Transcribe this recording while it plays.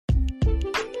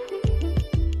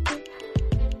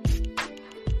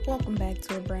welcome back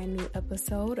to a brand new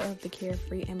episode of the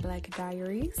Carefree and Black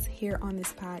Diaries. Here on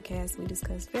this podcast, we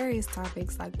discuss various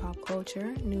topics like pop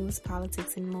culture, news,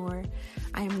 politics, and more.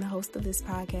 I am the host of this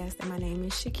podcast, and my name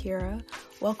is Shakira.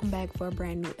 Welcome back for a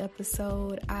brand new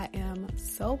episode. I am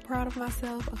so proud of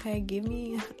myself. Okay, give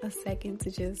me a second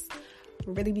to just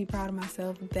really be proud of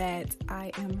myself that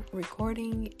I am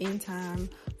recording in time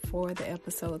for the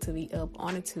episode to be up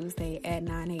on a Tuesday at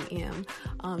 9 a.m.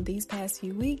 These past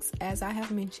few weeks, as I have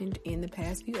mentioned in the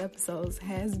past few episodes,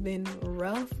 has been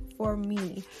rough for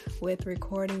me with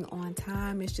recording on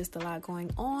time. It's just a lot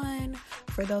going on.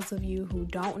 For those of you who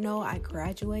don't know, I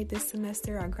graduate this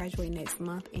semester. I graduate next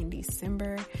month in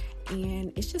December,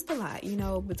 and it's just a lot,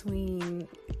 between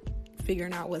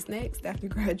figuring out what's next after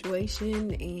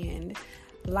graduation and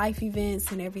life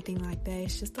events and everything like that.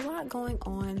 It's just a lot going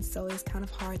on, so it's kind of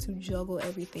hard to juggle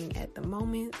everything at the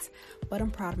moment, but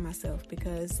I'm proud of myself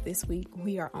because this week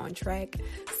we are on track.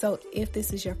 So if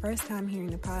this is your first time hearing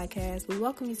the podcast, we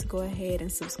welcome you to go ahead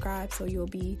and subscribe so you'll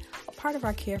be a part of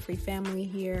our Carefree family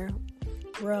here.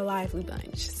 We're a lively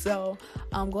bunch. So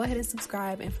go ahead and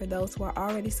subscribe. And for those who are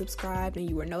already subscribed and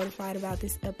you were notified about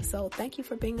this episode, thank you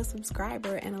for being a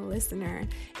subscriber and a listener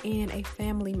and a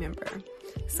family member.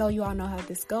 So you all know how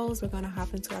this goes. We're going to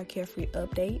hop into our Carefree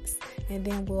updates, and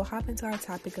then we'll hop into our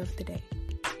topic of the day.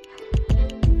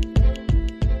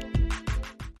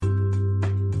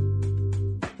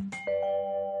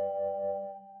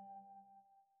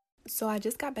 So I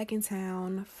just got back in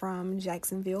town from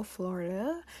Jacksonville,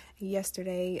 Florida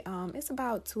yesterday. It's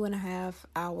about 2.5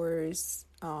 hours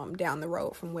down the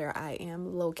road from where I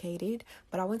am located.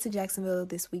 But I went to Jacksonville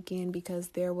this weekend because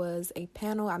there was a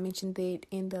panel. I mentioned it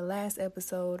in the last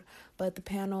episode, but the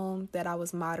panel that I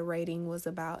was moderating was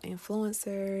about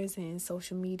influencers and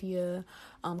social media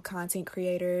content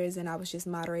creators. And I was just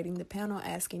moderating the panel,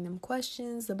 asking them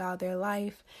questions about their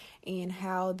life and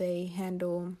how they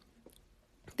handle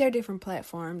their different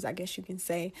platforms, I guess you can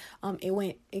say. It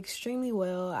went extremely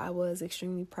well. I was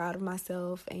extremely proud of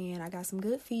myself and I got some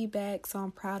good feedback, so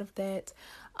I'm proud of that.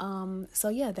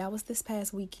 That was this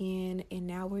past weekend, and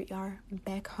now we are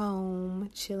back home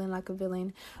chilling like a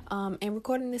villain and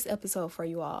recording this episode for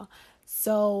you all.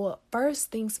 So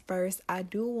first things first, I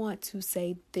do want to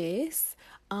say this.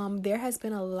 There has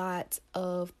been a lot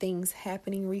of things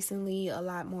happening recently, a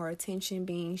lot more attention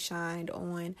being shined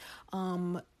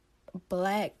on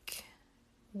Black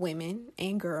women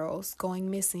and girls going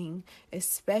missing,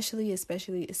 especially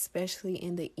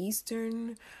in the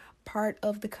eastern part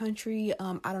of the country.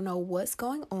 I don't know what's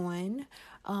going on.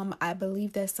 I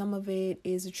believe that some of it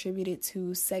is attributed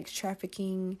to sex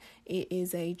trafficking. It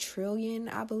is a trillion,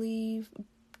 I believe,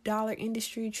 dollar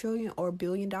industry, trillion or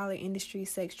billion dollar industry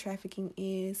sex trafficking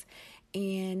is.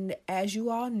 And as you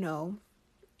all know,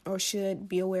 or should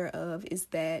be aware of, is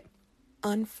that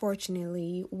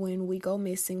unfortunately, when we go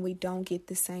missing, we don't get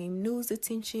the same news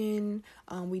attention.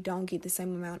 We don't get the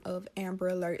same amount of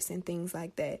Amber Alerts and things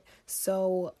like that.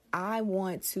 So I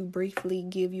want to briefly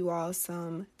give you all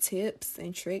some tips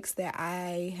and tricks that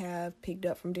I have picked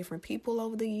up from different people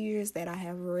over the years, that I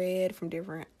have read from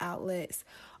different outlets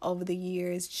over the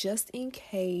years, just in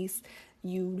case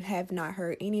you have not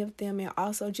heard any of them. And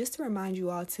also just to remind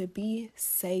you all to be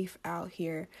safe out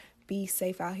here. Be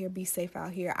safe out here. Be safe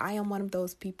out here. I am one of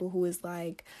those people who is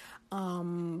like,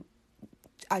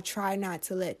 I try not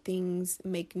to let things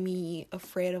make me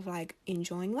afraid of like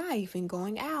enjoying life and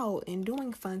going out and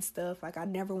doing fun stuff. Like I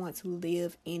never want to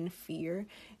live in fear,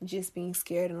 just being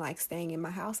scared and like staying in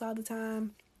my house all the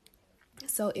time.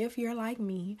 So if you're like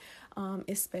me,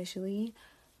 especially,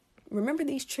 remember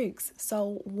these tricks.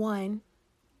 So one,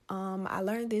 I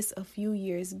learned this a few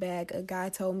years back. A guy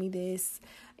told me this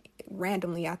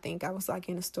randomly. I think I was like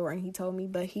in a store and he told me,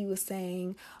 but he was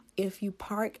saying, if you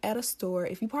park at a store,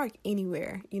 if you park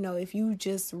anywhere, if you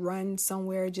just run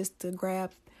somewhere just to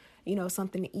grab,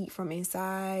 something to eat from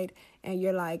inside, and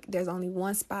you're like, there's only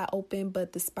one spot open,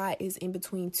 but the spot is in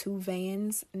between two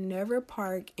vans, never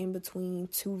park in between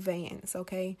two vans,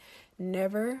 okay?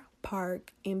 Never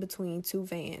park in between two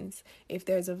vans. If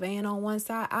there's a van on one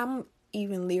side, I'm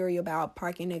even leery about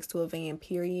parking next to a van,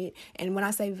 period. And when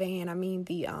I say van, I mean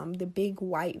the big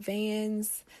white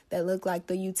vans that look like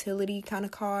the utility kind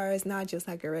of cars, not just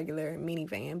like a regular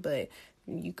minivan, but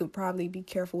you could probably be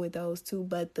careful with those too.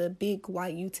 But the big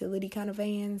white utility kind of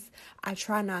vans, I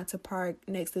try not to park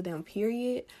next to them,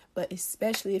 period. But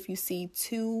especially if you see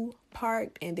two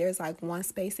parked and there's like one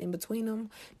space in between them,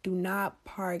 do not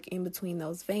park in between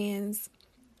those vans.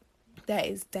 That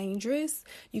is dangerous.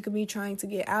 You could be trying to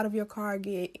get out of your car,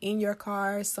 get in your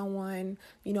car. Someone,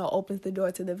 opens the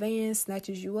door to the van,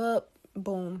 snatches you up,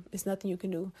 boom, it's nothing you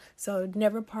can do. So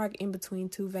never park in between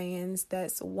two vans.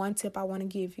 That's one tip I want to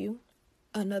give you.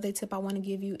 Another tip I want to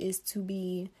give you is to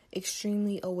be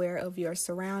extremely aware of your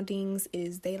surroundings. It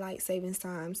is daylight savings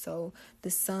time, so the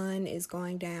sun is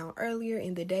going down earlier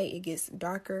in the day. It gets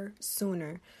darker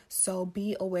sooner. So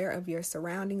be aware of your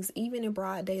surroundings, even in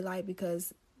broad daylight,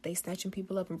 because they snatching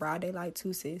people up in broad daylight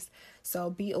too, sis. So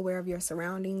be aware of your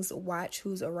surroundings. Watch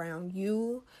who's around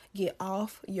you. Get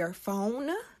off your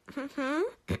phone.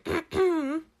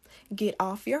 Get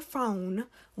off your phone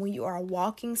when you are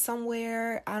walking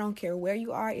somewhere. I don't care where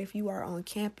you are. If you are on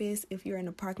campus, if you're in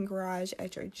a parking garage,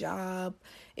 at your job,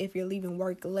 if you're leaving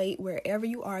work late, wherever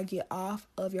you are, get off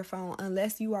of your phone.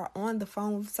 Unless you are on the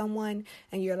phone with someone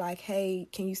and you're like, hey,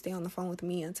 can you stay on the phone with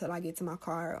me until I get to my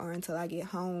car or until I get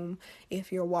home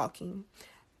if you're walking.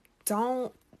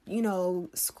 Don't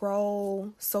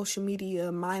scroll social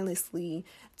media mindlessly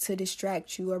to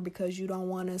distract you or because you don't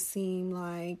want to seem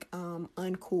like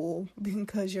uncool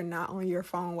because you're not on your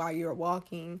phone while you're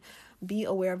walking. Be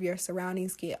aware of your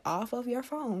surroundings. Get off of your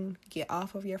phone. Get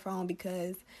off of your phone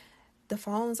because the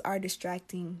phones are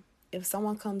distracting. If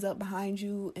someone comes up behind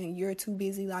you and you're too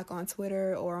busy, like on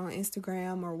Twitter or on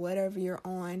Instagram or whatever you're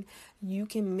on, you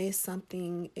can miss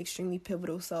something extremely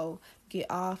pivotal. So get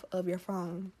off of your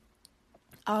phone.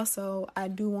 Also, I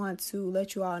do want to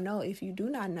let you all know, if you do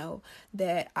not know,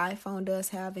 that iPhone does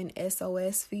have an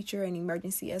SOS feature, an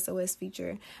emergency SOS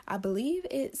feature. I believe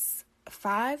it's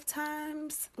 5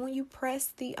 times when you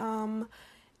press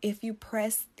if you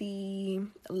press the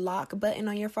lock button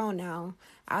on your phone. Now,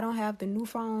 I don't have the new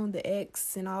phone, the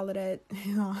X and all of that.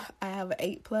 I have an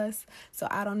 8 Plus, so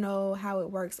I don't know how it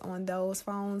works on those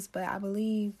phones, but I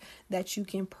believe that you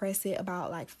can press it about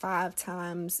like 5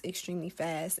 times extremely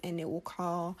fast and it will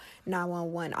call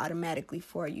 911 automatically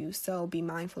for you. So be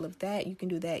mindful of that. You can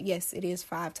do that. Yes, it is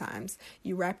 5 times.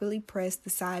 You rapidly press the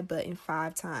side button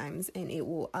 5 times and it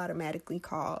will automatically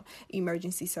call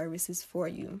emergency services for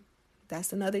you.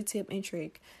 That's another tip and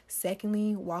trick.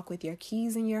 Secondly, walk with your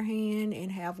keys in your hand and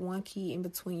have one key in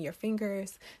between your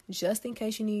fingers just in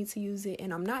case you need to use it.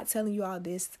 And I'm not telling you all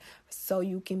this so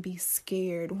you can be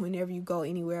scared whenever you go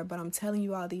anywhere, but I'm telling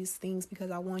you all these things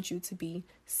because I want you to be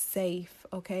safe,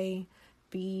 okay?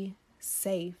 Be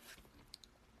safe.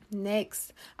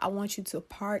 Next, I want you to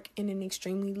park in an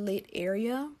extremely lit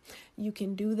area. You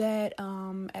can do that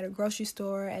at a grocery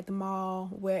store, at the mall,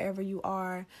 wherever you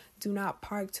are. Do not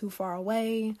park too far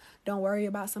away. Don't worry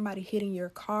about somebody hitting your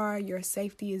car. Your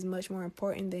safety is much more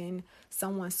important than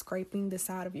someone scraping the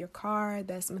side of your car.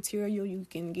 That's material. You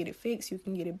can get it fixed. You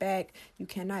can get it back. You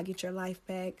cannot get your life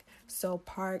back. So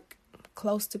park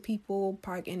close to people,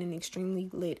 park in an extremely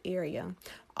lit area.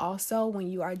 Also, when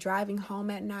you are driving home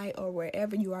at night or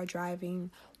wherever you are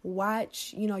driving,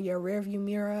 watch, your rearview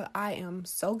mirror. I am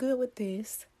so good with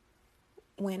this.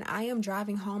 When I am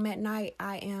driving home at night,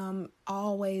 I am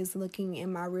always looking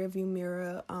in my rearview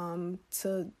mirror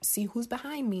to see who's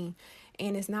behind me.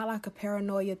 And it's not like a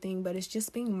paranoia thing, but it's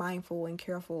just being mindful and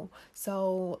careful.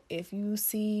 So if you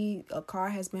see a car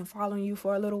has been following you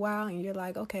for a little while and you're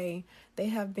like, okay, they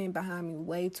have been behind me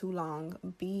way too long,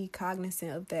 be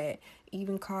cognizant of that.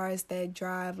 Even cars that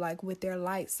drive like with their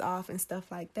lights off and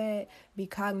stuff like that, be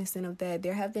cognizant of that.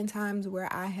 There have been times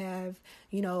where I have,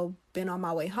 been on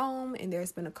my way home and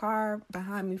there's been a car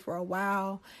behind me for a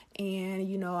while. And,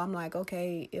 I'm like,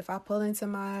 okay, if I pull into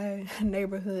my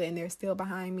neighborhood and they're still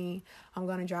behind me, I'm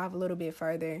going to drive a little bit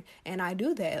further. And I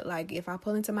do that. Like if I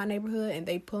pull into my neighborhood and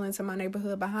they pull into my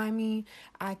neighborhood behind me,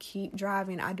 I keep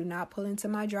driving. I do not pull into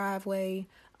my driveway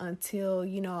until,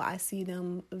 I see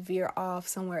them veer off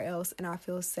somewhere else and I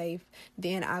feel safe.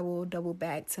 Then I will double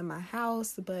back to my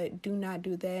house, but do not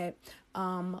do that.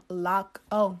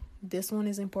 This one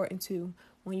is important too.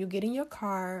 When you get in your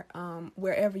car,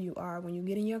 wherever you are, when you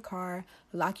get in your car,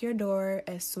 lock your door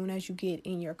as soon as you get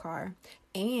in your car.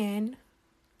 And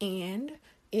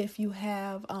if you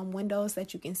have windows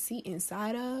that you can see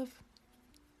inside of,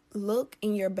 look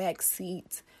in your back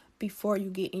seat before you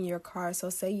get in your car.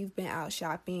 So say you've been out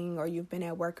shopping or you've been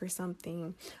at work or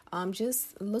something,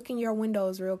 just look in your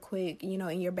windows real quick,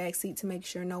 in your back seat to make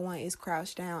sure no one is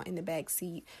crouched down in the back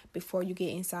seat before you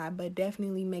get inside. But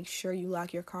definitely make sure you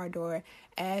lock your car door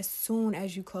as soon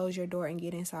as you close your door and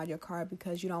get inside your car,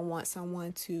 because you don't want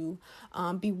someone to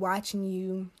be watching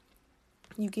you.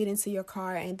 You get into your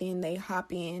car and then they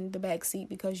hop in the back seat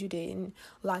because you didn't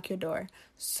lock your door.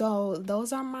 So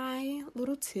those are my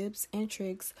little tips and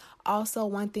tricks. Also,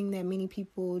 one thing that many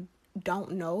people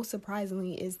don't know,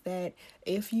 surprisingly, is that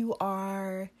if you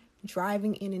are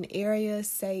driving in an area,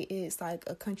 say it's like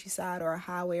a countryside or a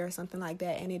highway or something like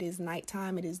that, and it is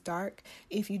nighttime, it is dark,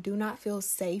 if you do not feel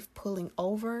safe pulling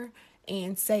over,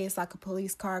 and say it's like a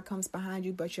police car comes behind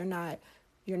you, but you're not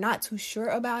too sure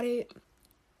about it,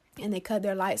 and they cut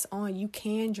their lights on, you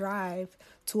can drive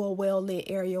to a well-lit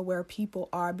area where people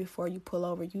are before you pull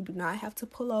over. You do not have to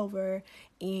pull over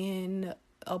in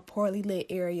a poorly lit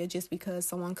area just because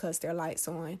someone cuts their lights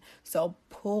on. So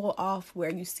pull off where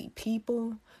you see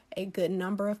people, a good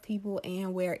number of people,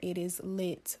 and where it is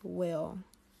lit well.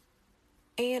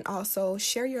 And also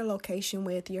share your location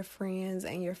with your friends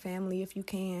and your family if you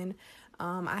can.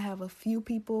 I have a few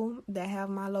people that have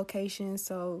my location,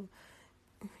 so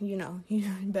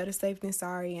better safe than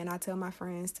sorry. And I tell my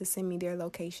friends to send me their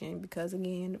location because,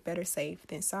 again, better safe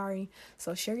than sorry.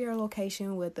 So share your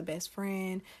location with the best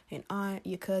friend, an aunt,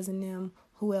 your cousin, them,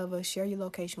 whoever. Share your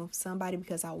location with somebody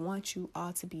because I want you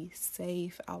all to be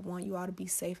safe. I want you all to be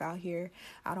safe out here.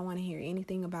 I don't want to hear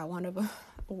anything about one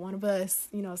of us,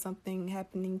 something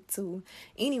happening to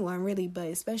anyone really, but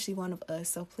especially one of us.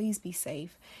 So please be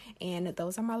safe. And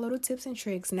those are my little tips and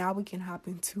tricks. Now we can hop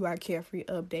into our carefree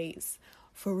updates.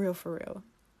 For real.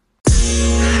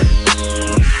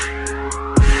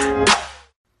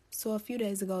 So a few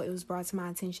days ago, it was brought to my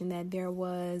attention that there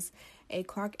was a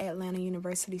Clark Atlanta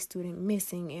University student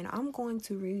missing. And I'm going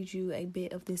to read you a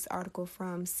bit of this article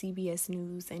from CBS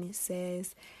News. And it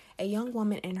says, a young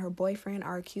woman and her boyfriend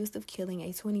are accused of killing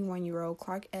a 21-year-old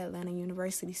Clark Atlanta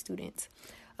University student.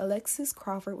 Alexis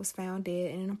Crawford was found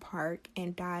dead in a park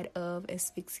and died of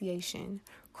asphyxiation.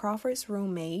 Crawford's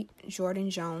roommate, Jordan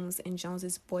Jones, and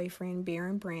Jones's boyfriend,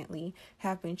 Barron Brantley,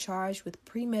 have been charged with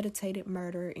premeditated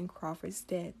murder in Crawford's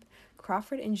death.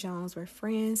 Crawford and Jones were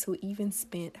friends who even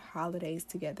spent holidays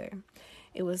together.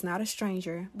 It was not a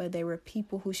stranger, but they were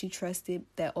people who she trusted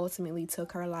that ultimately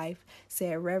took her life,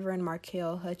 said Reverend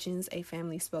Markel Hutchins, a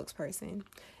family spokesperson.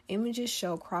 Images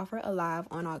show Crawford alive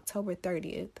on October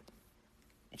 30th.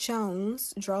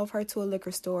 Jones drove her to a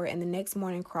liquor store, and the next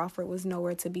morning Crawford was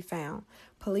nowhere to be found.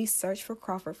 Police searched for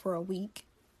Crawford for a week.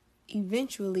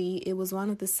 Eventually, it was one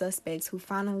of the suspects who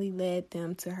finally led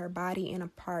them to her body in a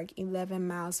park 11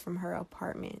 miles from her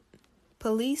apartment.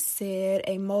 Police said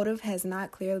a motive has not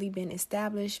clearly been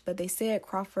established, but they said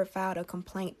Crawford filed a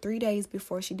complaint 3 days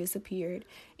before she disappeared.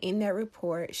 In that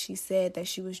report, she said that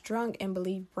she was drunk and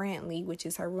believed Brantley, which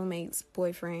is her roommate's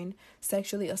boyfriend,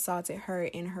 sexually assaulted her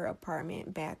in her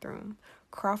apartment bathroom.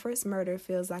 Crawford's murder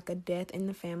feels like a death in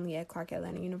the family at Clark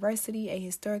Atlanta University, a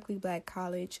historically black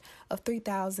college of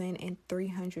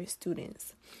 3,300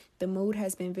 students. The mood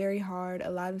has been very hard.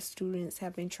 A lot of students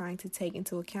have been trying to take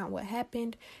into account what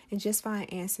happened and just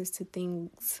find answers to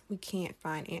things we can't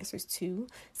find answers to,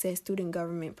 said Student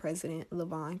Government President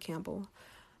LaVon Campbell.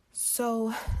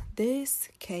 So this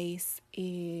case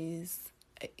is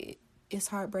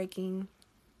heartbreaking.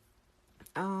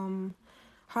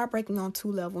 Heartbreaking on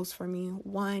two levels for me.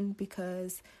 One,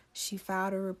 because she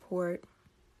filed a report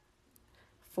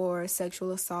for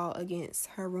sexual assault against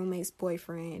her roommate's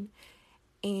boyfriend,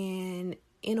 and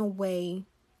in a way,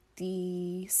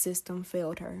 the system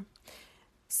failed her.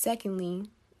 Secondly,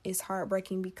 it's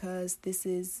heartbreaking because this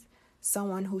is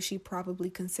someone who she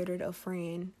probably considered a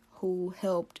friend who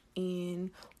helped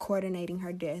in coordinating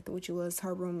her death, which was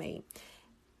her roommate.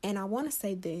 And I want to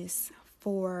say this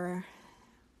for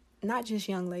not just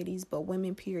young ladies, but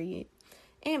women, period,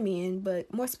 and men,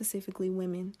 but more specifically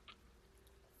women.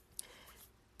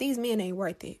 These men ain't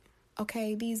worth it.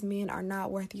 Okay, these men are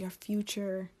not worth your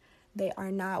future. They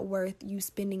are not worth you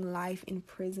spending life in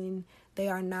prison. They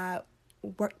are not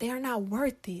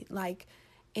worth it. Like,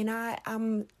 and I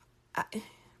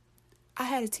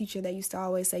had a teacher that used to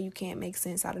always say you can't make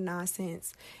sense out of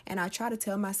nonsense. And I try to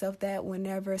tell myself that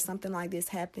whenever something like this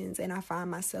happens and I find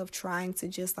myself trying to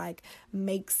just like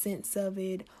make sense of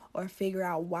it or figure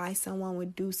out why someone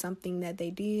would do something that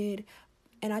they did.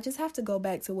 And I just have to go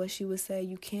back to what she would say.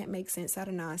 You can't make sense out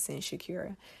of nonsense,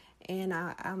 Shakira. And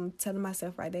I'm telling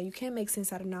myself right there, you can't make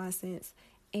sense out of nonsense.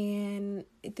 And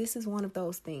this is one of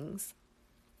those things.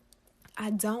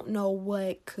 I don't know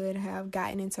what could have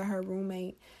gotten into her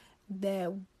roommate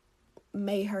that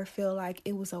made her feel like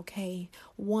it was okay.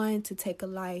 One, to take a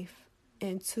life.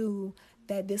 And two,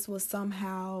 that this was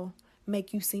somehow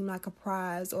make you seem like a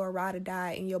prize or a ride or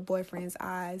die in your boyfriend's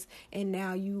eyes, and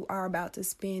now you are about to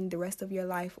spend the rest of your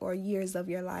life or years of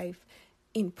your life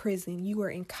in prison. You were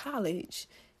in college.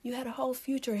 You had a whole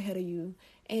future ahead of you.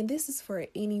 And this is for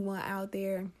anyone out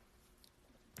there.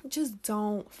 Just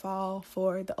don't fall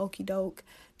for the okie doke.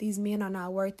 These men are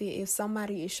not worth it. If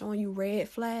somebody is showing you red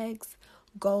flags,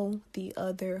 go the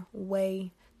other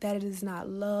way. that is not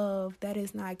love, that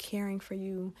is not caring for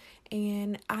you.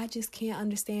 And I just can't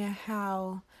understand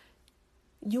how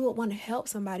you would want to help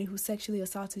somebody who sexually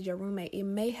assaulted your roommate. It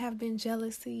may have been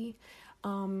jealousy.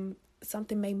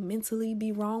 Something may mentally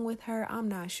be wrong with her. I'm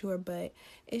not sure, but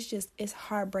it's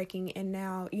heartbreaking. And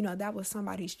now, that was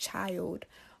somebody's child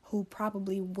who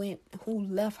who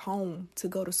left home to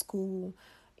go to school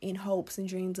in hopes and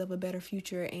dreams of a better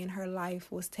future, and her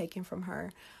life was taken from her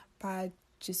by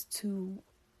just two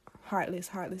heartless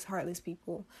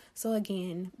people. So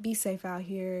again, be safe out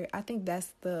here. I think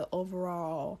that's the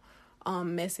overall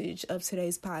message of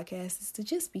today's podcast, is to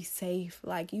just be safe.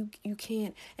 Like you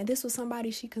can't, and this was somebody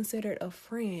she considered a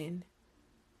friend.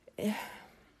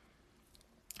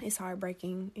 It's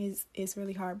heartbreaking. It's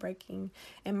really heartbreaking.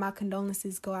 And my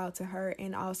condolences go out to her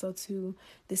and also to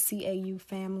the CAU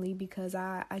family, because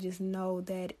I just know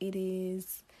that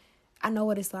I know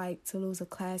what it's like to lose a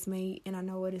classmate, and I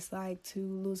know what it's like to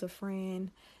lose a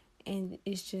friend, and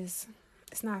it's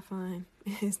not fun.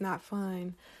 It's not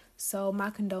fun. So my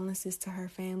condolences to her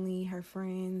family, her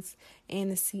friends,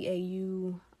 and the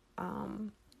CAU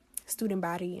student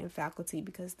body and faculty,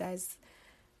 because that's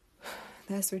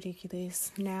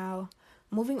ridiculous. Now,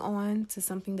 moving on to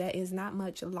something that is not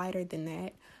much lighter than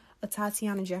that.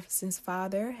 Tatiana Jefferson's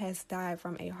father has died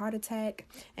from a heart attack,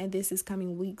 and this is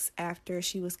coming weeks after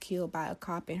she was killed by a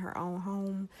cop in her own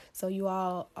home. So you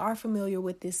all are familiar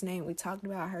with this name. We talked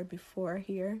about her before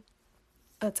here.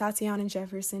 Tatiana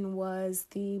Jefferson was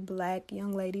the black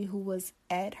young lady who was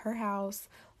at her house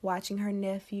watching her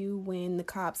nephew when the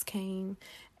cops came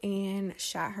and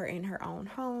shot her in her own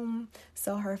home.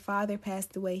 So her father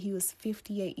passed away. He was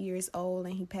 58 years old,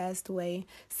 and he passed away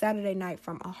Saturday night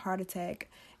from a heart attack.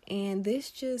 And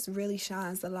this just really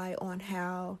shines the light on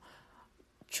how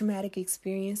traumatic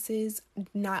experiences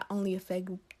not only affect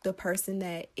the person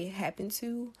that it happened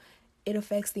to, it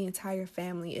affects the entire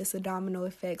family. It's a domino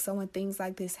effect. So when things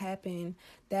like this happen,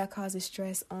 that causes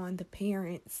stress on the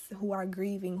parents who are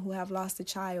grieving, who have lost a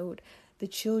child, the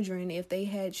children, if they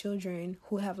had children,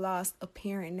 who have lost a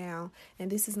parent now.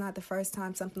 And this is not the first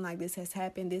time something like this has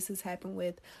happened. This has happened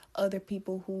with other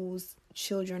people whose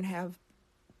children have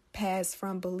passed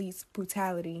from police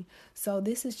brutality. So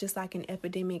this is just like an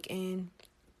epidemic, and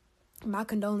my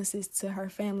condolences to her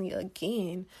family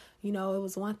again. It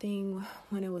was one thing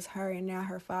when it was her and now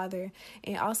her father.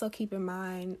 And also keep in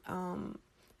mind,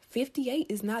 58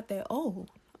 is not that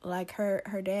old. Like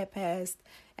her dad passed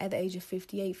at the age of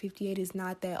 58. 58 is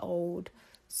not that old.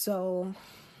 So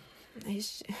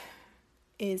it's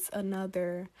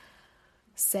another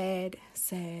sad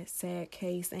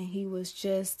case. And he was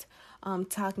just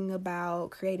talking about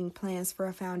creating plans for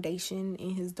a foundation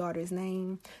in his daughter's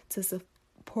name to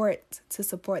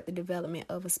support the development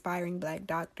of aspiring black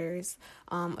doctors,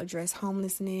 address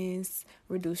homelessness,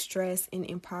 reduce stress in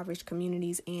impoverished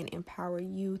communities, and empower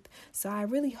youth. So I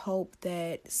really hope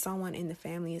that someone in the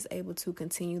family is able to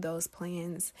continue those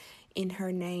plans in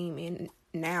her name and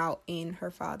now in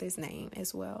her father's name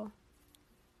as well.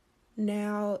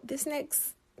 Now, this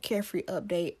next Carefree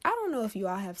update, I don't know if you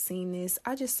all have seen this.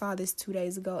 I just saw this 2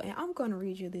 days ago, and I'm going to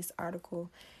read you this article.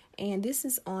 And this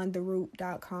is on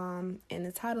theroot.com, and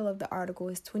the title of the article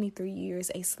is 23 Years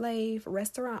a Slave,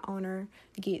 Restaurant Owner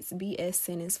Gets BS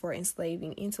Sentence for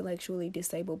Enslaving Intellectually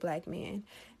Disabled Black Man.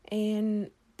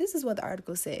 And this is what the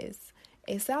article says.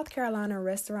 A South Carolina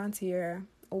restaurateur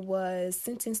was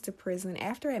sentenced to prison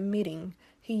after admitting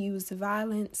he used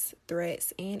violence,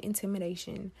 threats, and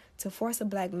intimidation to force a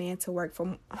black man to work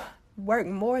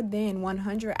more than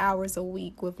 100 hours a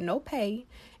week with no pay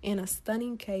in a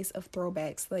stunning case of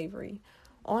throwback slavery.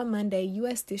 On Monday,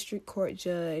 U.S. District Court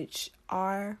Judge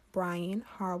R. Brian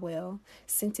Harwell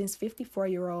sentenced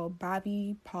 54-year-old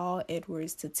Bobby Paul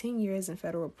Edwards to 10 years in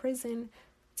federal prison.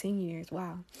 10 years,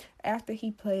 wow. After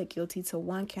he pled guilty to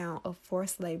one count of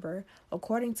forced labor,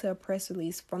 according to a press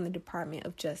release from the Department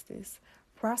of Justice.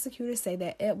 Prosecutors say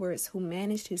that Edwards, who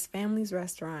managed his family's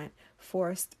restaurant,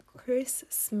 forced Chris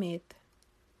Smith,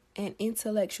 an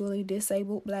intellectually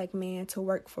disabled black man, to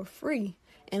work for free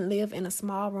and live in a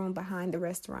small room behind the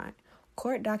restaurant.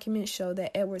 Court documents show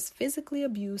that Edwards physically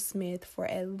abused Smith for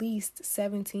at least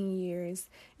 17 years,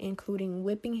 including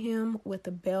whipping him with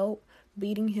a belt,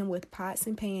 beating him with pots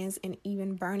and pans, and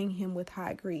even burning him with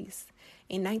hot grease.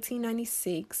 In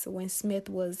 1996, when Smith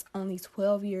was only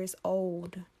 12 years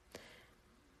old,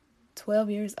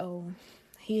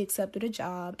 he accepted a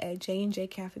job at J&J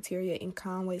Cafeteria in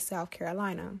Conway, South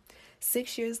Carolina.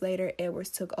 6 years later, Edwards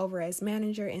took over as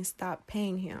manager and stopped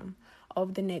paying him.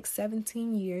 Over the next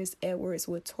 17 years, Edwards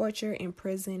would torture,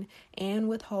 imprison, and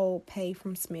withhold pay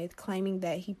from Smith, claiming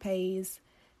that he pays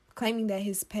claiming that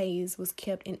his pays was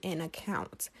kept in an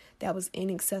account that was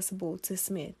inaccessible to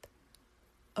Smith.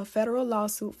 A federal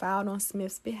lawsuit filed on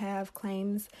Smith's behalf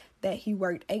claims that he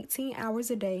worked 18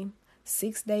 hours a day,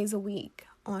 6 days a week.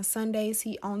 On Sundays,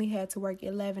 he only had to work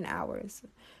 11 hours.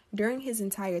 During his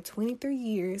entire 23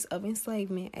 years of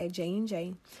enslavement at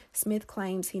J&J, Smith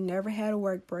claims he never had a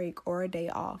work break or a day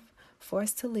off.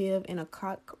 Forced to live in a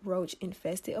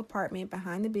cockroach-infested apartment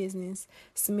behind the business,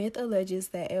 Smith alleges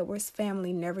that Edwards'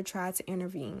 family never tried to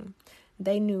intervene.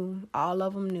 They knew, all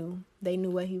of them knew, they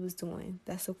knew what he was doing.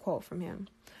 That's a quote from him.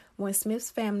 When Smith's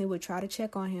family would try to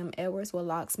check on him, Edwards would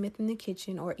lock Smith in the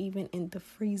kitchen or even in the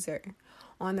freezer.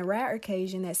 On the rare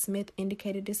occasion that Smith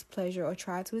indicated displeasure or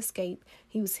tried to escape,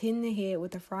 he was hit in the head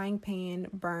with a frying pan,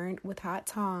 burned with hot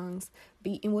tongs,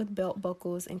 beaten with belt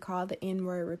buckles, and called the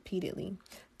N-word repeatedly.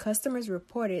 Customers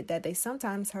reported that they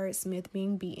sometimes heard Smith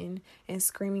being beaten and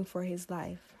screaming for his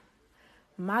life.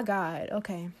 My God,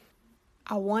 okay.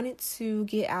 I wanted to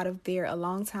get out of there a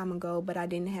long time ago, but I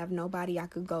didn't have nobody I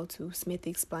could go to, Smith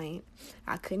explained.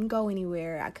 I couldn't go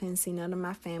anywhere. I couldn't see none of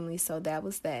my family, so that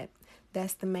was that.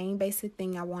 That's the main basic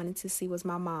thing I wanted to see was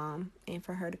my mom and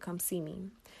for her to come see me.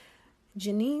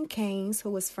 Janine Keynes, who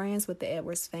was friends with the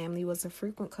Edwards family, was a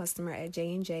frequent customer at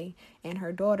J&J, and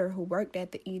her daughter, who worked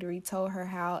at the eatery, told her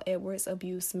how Edwards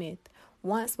abused Smith.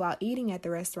 Once, while eating at the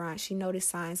restaurant, she noticed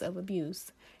signs of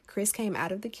abuse. Chris came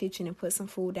out of the kitchen and put some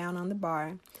food down on the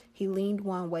bar. He leaned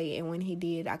one way, and when he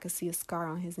did, I could see a scar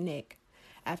on his neck.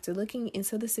 After looking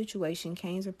into the situation,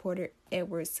 Keynes reported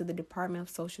Edwards to the Department of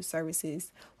Social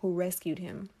Services, who rescued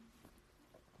him.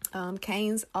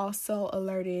 Keynes also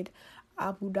alerted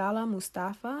Abdullah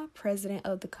Mustafa, president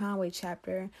of the Conway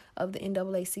chapter of the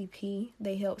NAACP.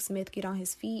 They helped Smith get on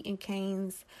his feet, and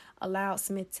Keynes allowed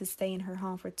Smith to stay in her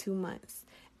home for 2 months.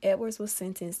 Edwards was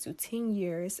sentenced to 10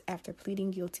 years after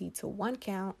pleading guilty to 1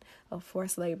 count of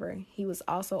forced labor. He was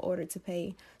also ordered to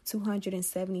pay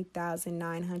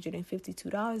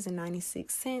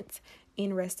 $270,952.96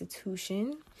 in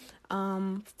restitution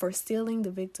for stealing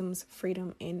the victim's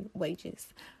freedom and wages.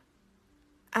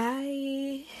 All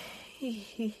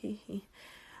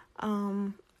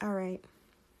right.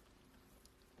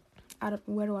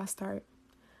 Where do I start?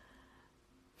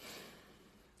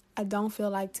 I don't feel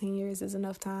like 10 years is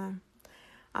enough time.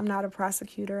 I'm not a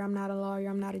prosecutor. I'm not a lawyer.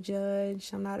 I'm not a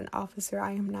judge. I'm not an officer.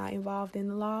 I am not involved in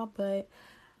the law, but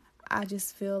I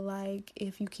just feel like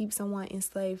if you keep someone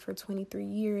enslaved for 23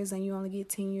 years and you only get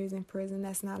 10 years in prison,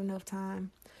 that's not enough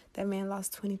time. That man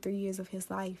lost 23 years of his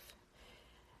life.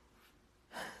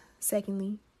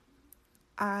 Secondly,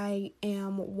 I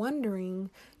am wondering,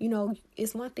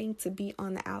 it's one thing to be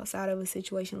on the outside of a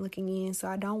situation looking in, so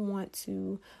I don't want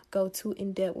to go too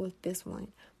in depth with this one.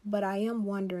 But I am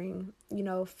wondering,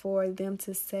 for them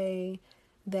to say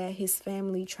that his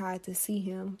family tried to see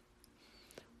him,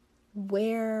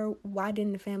 why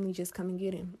didn't the family just come and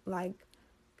get him? Like,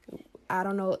 I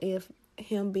don't know if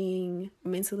him being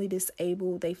mentally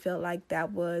disabled, they felt like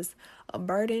that was a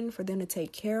burden for them to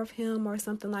take care of him or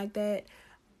something like that.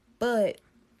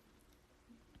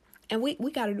 And we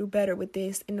got to do better with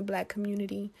this in the Black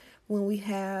community when we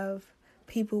have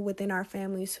people within our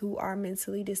families who are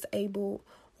mentally disabled.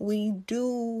 We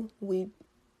do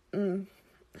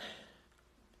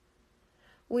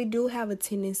have a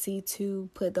tendency to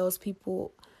put those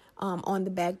people on the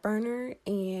back burner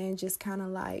and just kind of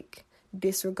like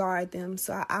disregard them.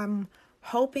 So I'm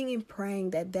hoping and praying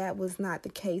that was not the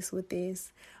case with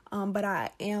this. But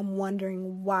I am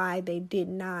wondering why they did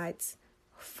not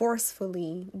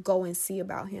forcefully go and see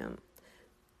about him.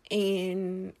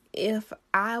 And if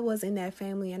I was in that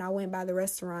family and I went by the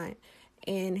restaurant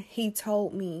and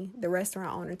the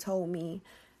restaurant owner told me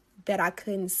that I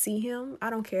couldn't see him, I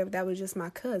don't care if that was just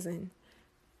my cousin.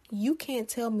 You can't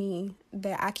tell me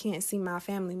that I can't see my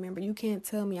family member. You can't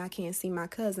tell me I can't see my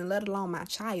cousin, let alone my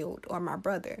child or my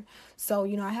brother. So,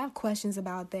 I have questions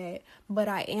about that, but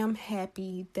I am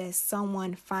happy that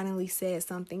someone finally said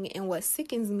something. And what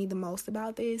sickens me the most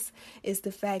about this is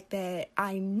the fact that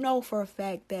I know for a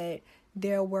fact that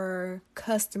there were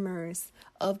customers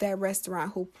of that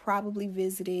restaurant who probably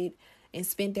visited and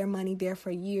spent their money there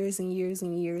for years and years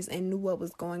and years and knew what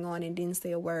was going on and didn't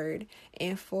say a word.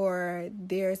 And for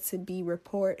there to be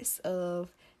reports of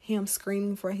him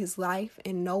screaming for his life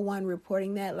and no one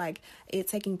reporting that, like it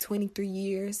taking 23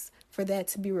 years for that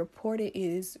to be reported,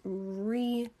 is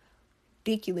ridiculous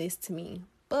to me.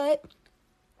 But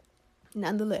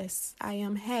nonetheless, I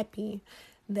am happy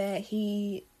that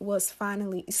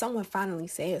someone finally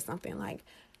said something like.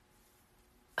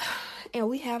 And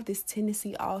we have this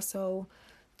tendency also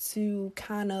to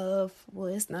kind of,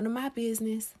 it's none of my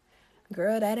business.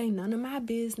 Girl, that ain't none of my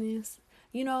business.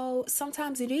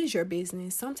 Sometimes it is your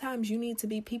business. Sometimes you need to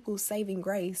be people's saving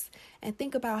grace. And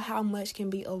think about how much can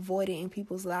be avoided in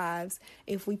people's lives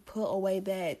if we put away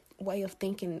that way of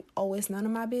thinking, oh, it's none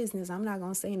of my business. I'm not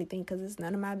going to say anything because it's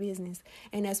none of my business.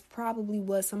 And that's probably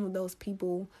what some of those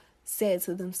people said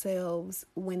to themselves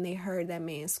when they heard that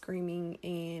man screaming,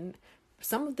 and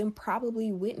some of them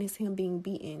probably witnessed him being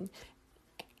beaten.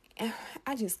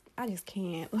 I just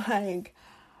can't. Like,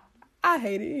 I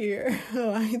hate it here.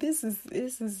 Like, this is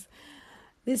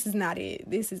not it.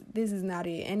 This is not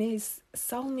it. And it's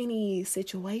so many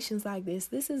situations like this.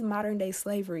 This is modern day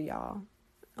slavery, y'all.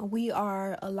 We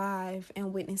are alive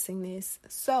and witnessing this.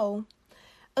 So,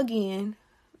 again,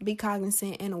 be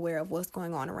cognizant and aware of what's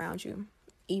going on around you,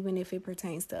 even if it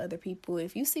pertains to other people.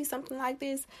 If you see something like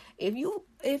this, if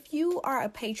you are a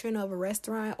patron of a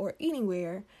restaurant or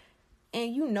anywhere,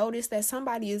 and you notice that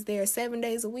somebody is there 7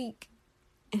 days a week,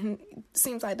 and it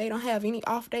seems like they don't have any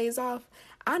off days off,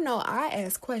 I know I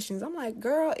ask questions. I'm like,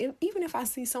 girl, even if I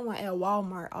see someone at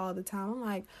Walmart all the time, I'm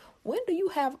like, when do you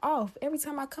have off? Every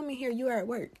time I come in here, you're at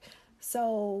work.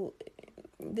 So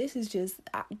this is just,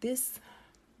 this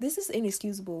is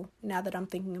inexcusable now that I'm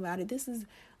thinking about it. This is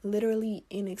literally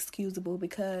inexcusable,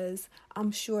 because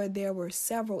I'm sure there were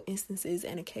several instances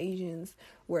and occasions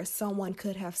where someone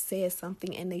could have said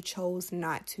something and they chose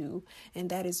not to. And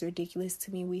that is ridiculous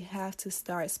to me. We have to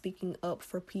start speaking up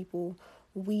for people.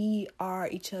 We are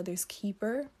each other's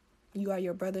keeper. You are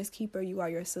your brother's keeper. You are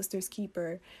your sister's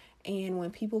keeper. And when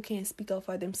people can't speak up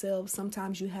for themselves,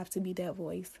 sometimes you have to be that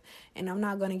voice. And I'm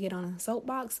not going to get on a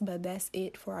soapbox, but that's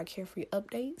it for our Carefree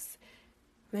updates.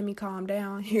 Let me calm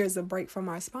down. Here's a break from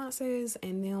our sponsors,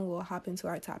 and then we'll hop into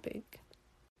our topic.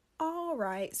 All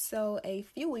right, so a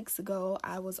few weeks ago,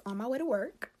 I was on my way to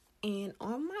work. And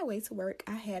on my way to work,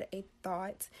 I had a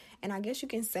thought. And I guess you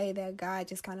can say that God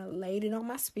just kind of laid it on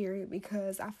my spirit,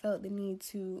 because I felt the need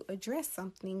to address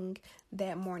something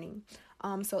that morning.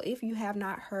 So if you have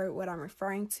not heard what I'm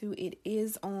referring to, it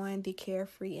is on the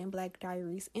Carefree and Black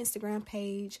Diaries Instagram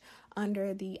page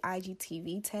under the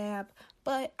IGTV tab,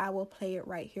 but I will play it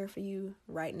right here for you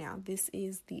right now. This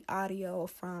is the audio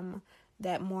from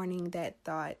that morning, that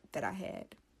thought that I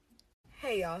had.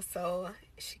 Hey y'all, so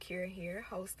Shakira here,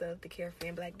 host of the Carefree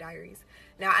and Black Diaries.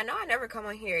 Now, I know I never come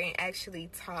on here and actually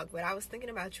talk, but I was thinking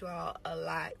about you all a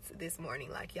lot this morning.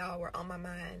 Like, y'all were on my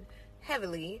mind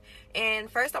heavily. And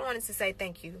first, I wanted to say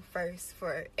thank you first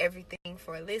for everything,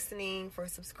 for listening, for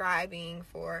subscribing,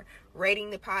 for rating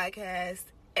the podcast,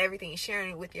 everything, sharing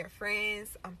it with your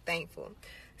friends. I'm thankful.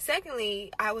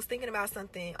 Secondly, I was thinking about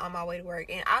something on my way to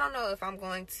work, and I don't know if I'm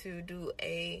going to do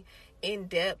a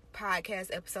in-depth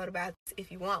podcast episode about this.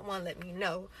 If you want one, let me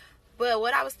know. But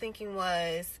what I was thinking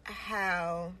was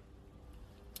how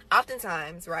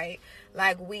oftentimes, right,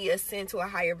 like, we ascend to a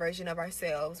higher version of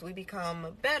ourselves. We become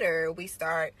better. We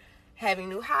start having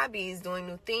new hobbies, doing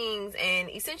new things, and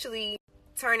essentially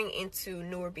turning into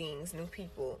newer beings, new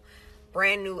people,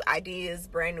 brand new ideas,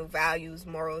 brand new values,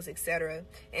 morals, etc.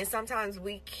 And sometimes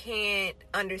we can't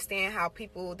understand how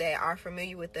people that are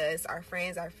familiar with us, our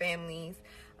friends, our families,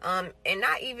 and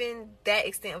not even that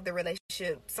extent of the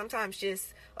relationship, sometimes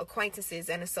just acquaintances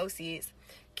and associates,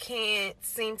 can't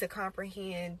seem to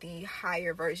comprehend the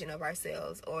higher version of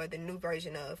ourselves, or the new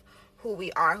version of who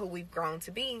we are, who we've grown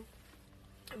to be.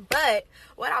 But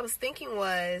what I was thinking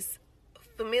was,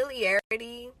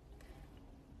 familiarity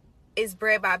is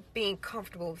bred by being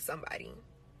comfortable with somebody.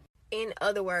 In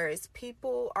other words,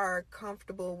 people are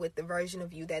comfortable with the version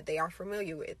of you that they are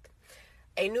familiar with.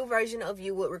 A new version of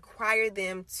you would require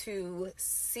them to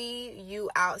see you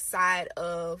outside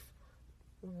of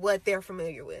what they're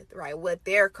familiar with, right? What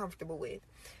they're comfortable with.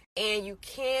 And you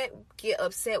can't get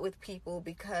upset with people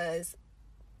because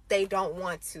they don't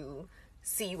want to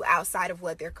see you outside of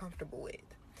what they're comfortable with.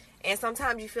 And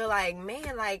sometimes you feel like,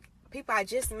 man, like, people I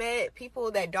just met,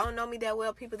 people that don't know me that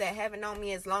well, people that haven't known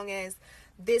me as long as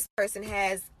this person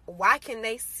has, why can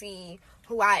they see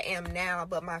who I am now,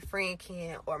 but my friend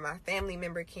can't, or my family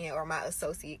member can't, or my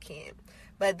associate can't?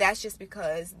 But that's just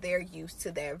because they're used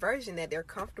to their version, that they're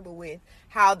comfortable with,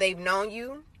 how they've known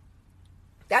you.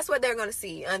 That's what they're going to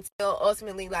see until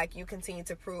ultimately, like, you continue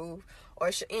to prove,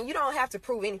 and you don't have to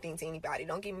prove anything to anybody,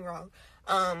 don't get me wrong,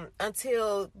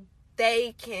 until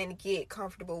they can get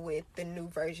comfortable with the new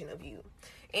version of you.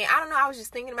 And I don't know, I was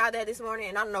just thinking about that this morning,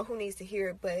 and I don't know who needs to hear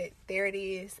it, but there it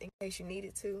is, in case you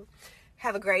needed to.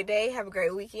 Have a great day. Have a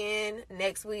great weekend.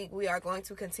 Next week, we are going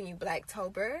to continue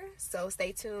Blacktober, so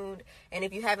stay tuned. And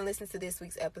if you haven't listened to this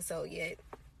week's episode yet,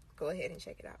 go ahead and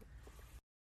check it out.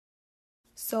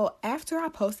 So after I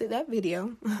posted that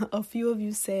video, a few of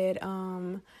you said,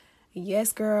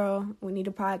 Yes, girl, we need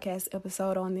a podcast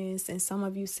episode on this. And some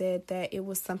of you said that it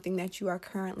was something that you are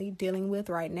currently dealing with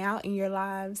right now in your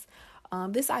lives.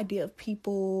 This idea of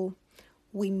people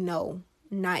we know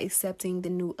not accepting the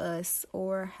new us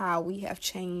or how we have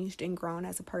changed and grown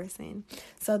as a person.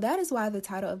 So that is why the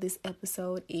title of this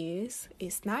episode is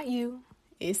It's Not You,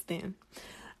 It's Them.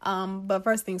 But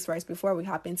first things first, before we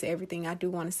hop into everything, I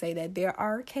do want to say that there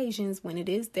are occasions when it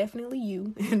is definitely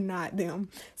you and not them.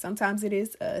 Sometimes it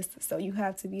is us. So you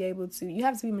have to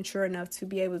be mature enough to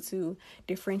be able to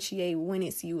differentiate when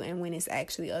it's you and when it's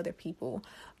actually other people,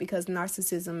 because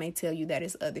narcissism may tell you that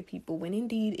it's other people when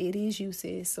indeed it is you,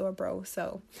 sis or bro.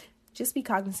 So just be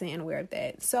cognizant and aware of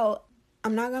that. So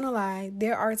I'm not going to lie,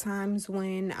 there are times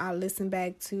when I listen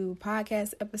back to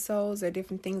podcast episodes or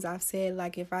different things I've said,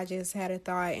 like if I just had a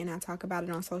thought and I talk about it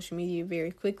on social media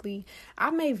very quickly, I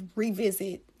may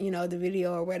revisit, the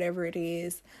video or whatever it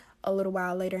is a little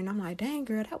while later, and I'm like, dang,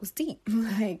 girl, that was deep.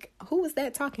 Like, who was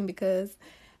that talking? Because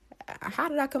how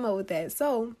did I come up with that?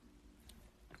 So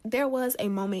there was a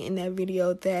moment in that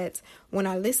video that when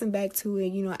I listened back to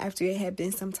it, after it had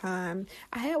been some time,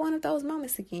 I had one of those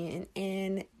moments again.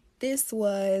 And this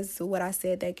was what I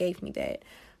said that gave me that.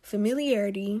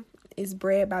 Familiarity is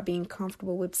bred by being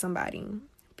comfortable with somebody.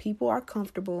 People are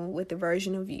comfortable with the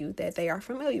version of you that they are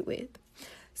familiar with.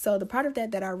 So the part of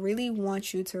that I really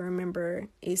want you to remember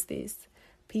is this.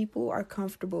 People are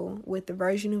comfortable with the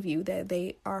version of you that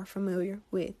they are familiar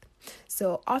with.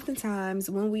 So oftentimes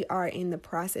when we are in the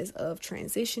process of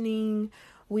transitioning,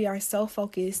 we are so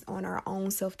focused on our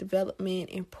own self-development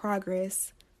and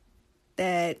progress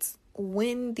that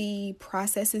when the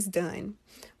process is done,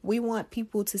 we want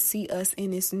people to see us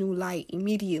in this new light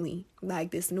immediately.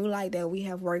 Like this new light that we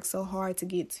have worked so hard to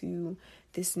get to,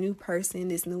 this new person,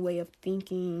 this new way of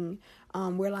thinking.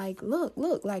 We're like, look,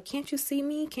 like, can't you see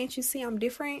me? Can't you see I'm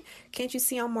different? Can't you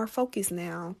see I'm more focused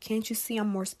now? Can't you see I'm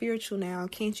more spiritual now?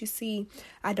 Can't you see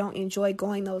I don't enjoy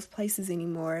going those places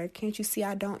anymore? Can't you see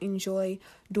I don't enjoy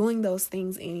doing those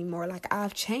things anymore? Like,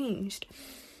 I've changed.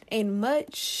 And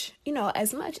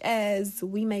as much as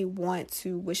we may want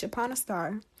to wish upon a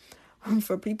star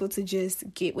for people to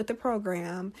just get with the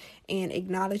program and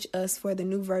acknowledge us for the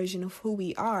new version of who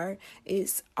we are,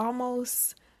 it's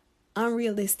almost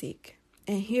unrealistic.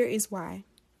 And here is why.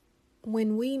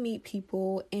 When we meet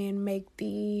people and make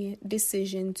the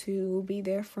decision to be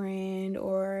their friend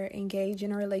or engage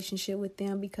in a relationship with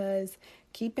them, because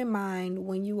keep in mind,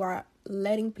 when you are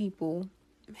letting people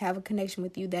have a connection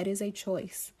with you, that is a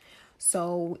choice.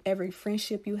 So every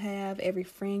friendship you have, every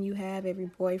friend you have, every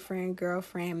boyfriend,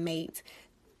 girlfriend, mate,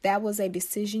 that was a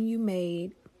decision you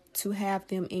made to have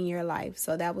them in your life.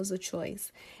 So that was a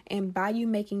choice. And by you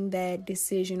making that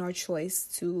decision or choice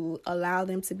to allow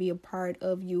them to be a part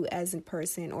of you as a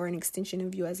person, or an extension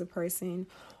of you as a person,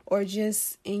 or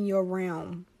just in your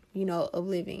realm, of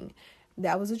living,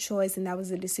 that was a choice and that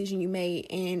was a decision you made.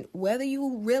 And whether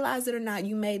you realize it or not,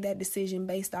 you made that decision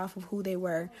based off of who they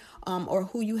were, or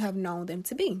who you have known them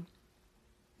to be.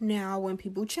 Now, when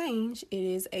people change, it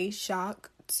is a shock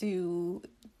to,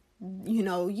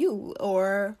 you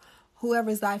or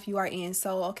whoever's life you are in.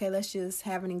 So, okay, let's just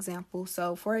have an example.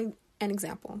 So for an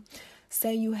example,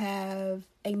 say you have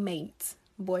a mate,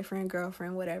 boyfriend,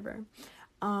 girlfriend, whatever.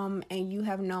 And you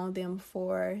have known them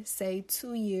for, say,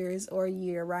 2 years or a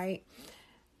year, right?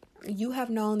 You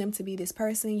have known them to be this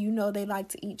person. They like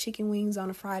to eat chicken wings on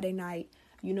a Friday night.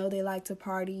 They like to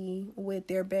party with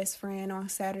their best friend on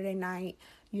Saturday night.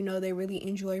 They really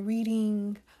enjoy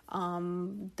reading.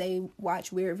 They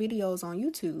watch weird videos on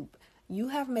YouTube. You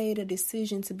have made a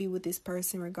decision to be with this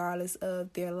person regardless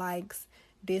of their likes,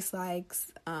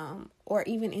 dislikes, or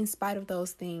even in spite of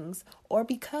those things, or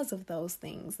because of those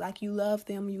things. Like, you love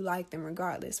them, you like them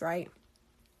regardless, right?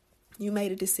 You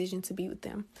made a decision to be with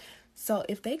them. So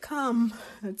if they come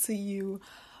to you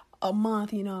a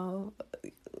month,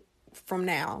 from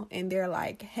now, and they're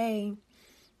like, hey,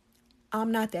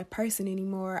 I'm not that person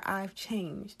anymore, I've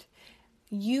changed.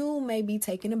 You may be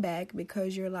taken aback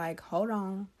because you're like, hold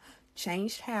on.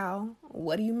 Changed how?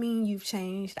 What do you mean you've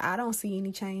changed? I don't see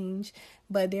any change.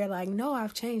 But they're like, no,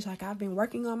 I've changed. Like, I've been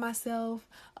working on myself.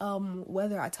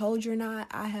 Whether I told you or not,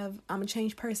 I'm a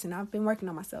changed person. I've been working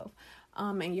on myself.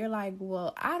 And you're like,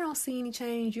 well, I don't see any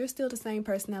change. You're still the same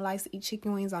person that likes to eat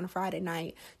chicken wings on a Friday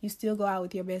night. You still go out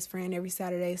with your best friend every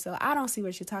Saturday. So I don't see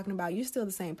what you're talking about. You're still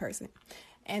the same person.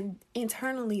 And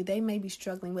internally, they may be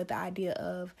struggling with the idea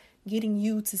of getting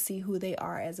you to see who they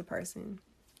are as a person.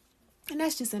 And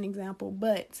that's just an example.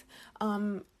 But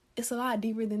it's a lot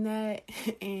deeper than that.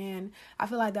 And I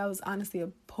feel like that was honestly a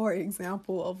poor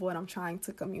example of what I'm trying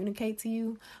to communicate to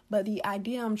you. But the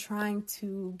idea I'm trying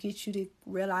to get you to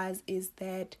realize is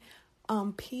that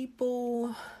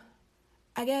people,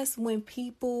 I guess when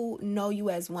people know you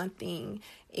as one thing,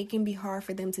 it can be hard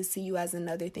for them to see you as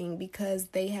another thing because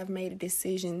they have made a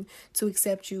decision to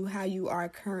accept you how you are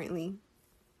currently,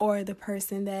 or the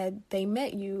person that they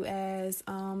met you as,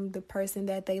 the person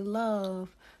that they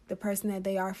love, the person that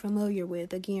they are familiar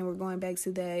with. Again, we're going back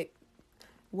to that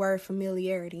word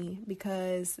familiarity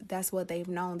because that's what they've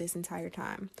known this entire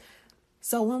time.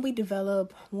 So when we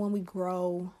develop, when we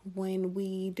grow, when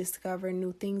we discover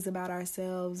new things about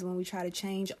ourselves, when we try to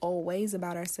change old ways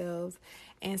about ourselves,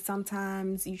 and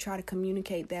sometimes you try to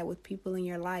communicate that with people in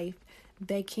your life,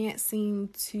 they can't seem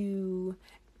to,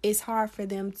 it's hard for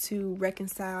them to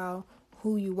reconcile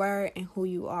who you were and who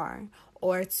you are,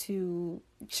 or to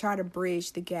try to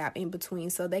bridge the gap in between.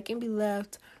 So they can be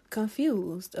left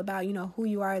confused about, who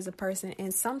you are as a person.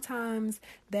 And sometimes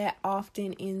that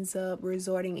often ends up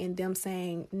resorting in them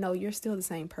saying, no, you're still the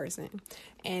same person.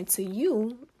 And to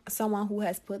you, someone who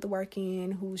has put the work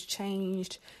in, who's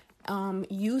changed,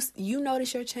 you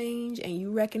notice your change and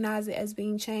you recognize it as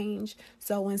being changed.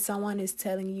 So when someone is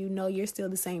telling you, no, you're still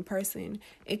the same person,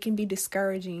 it can be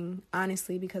discouraging,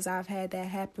 honestly, because I've had that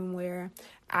happen where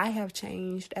I have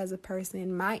changed as a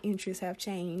person, my interests have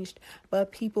changed,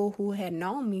 but people who had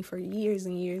known me for years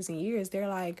and years and years, they're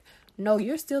like, no,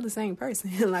 you're still the same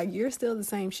person. Like, you're still the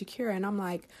same Shakira. And I'm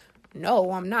like,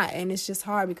 no, I'm not. And it's just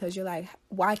hard because you're like,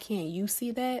 why can't you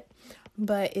see that?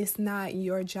 But it's not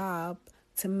your job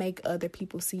to make other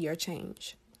people see your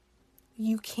change.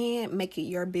 You can't make it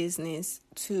your business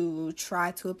to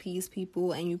try to appease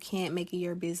people, and you can't make it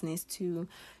your business to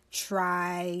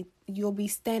try. You'll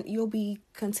be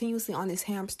continuously on this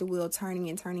hamster wheel, turning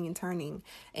and turning and turning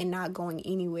and not going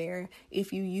anywhere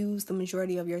if you use the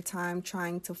majority of your time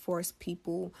trying to force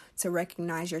people to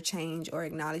recognize your change or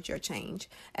acknowledge your change.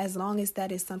 As long as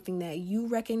that is something that you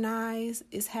recognize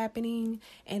is happening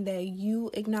and that you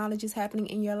acknowledge is happening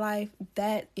in your life,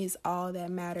 that is all that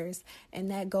matters. And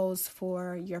that goes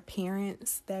for your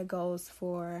parents, that goes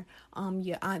for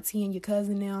your auntie and your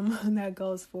cousin them, that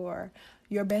goes for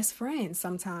your best friend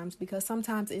sometimes, because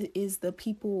sometimes it is the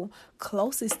people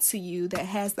closest to you that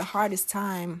has the hardest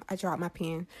time. I dropped my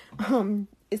pen.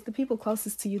 It's the people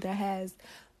closest to you that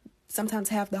sometimes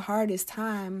have the hardest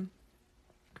time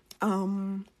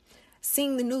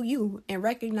seeing the new you and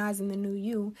recognizing the new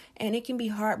you. And it can be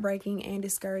heartbreaking and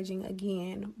discouraging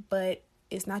again, but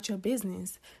it's not your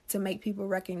business to make people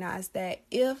recognize that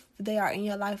if they are in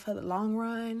your life for the long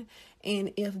run,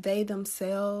 and if they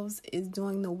themselves is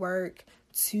doing the work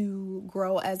to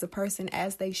grow as a person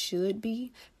as they should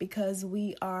be, because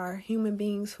we are human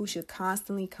beings who should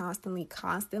constantly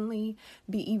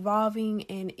be evolving.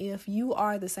 And if you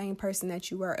are the same person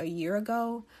that you were a year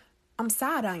ago, I'm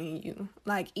side-eyeing you.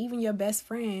 Like, even your best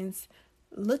friends,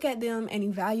 look at them and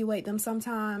evaluate them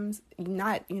sometimes,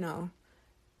 not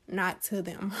to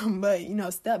them, but,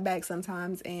 step back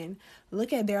sometimes and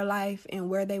look at their life and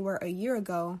where they were a year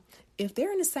ago. If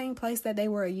they're in the same place that they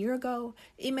were a year ago,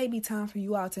 it may be time for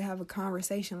you all to have a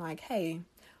conversation like, hey,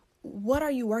 what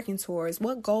are you working towards?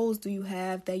 What goals do you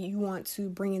have that you want to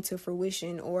bring into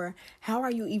fruition? Or how are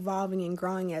you evolving and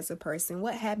growing as a person?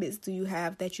 What habits do you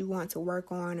have that you want to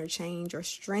work on or change or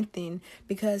strengthen?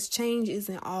 Because change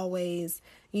isn't always,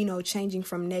 changing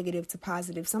from negative to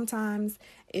positive. Sometimes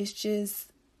it's just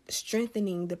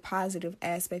strengthening the positive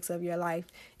aspects of your life.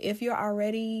 If you're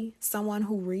already someone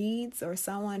who reads or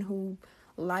someone who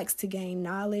likes to gain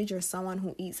knowledge or someone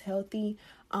who eats healthy,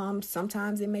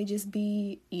 sometimes it may just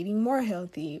be eating more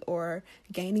healthy or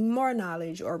gaining more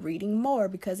knowledge or reading more,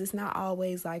 because it's not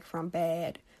always like from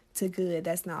bad to good.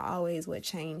 That's not always what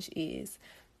change is.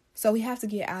 So we have to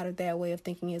get out of that way of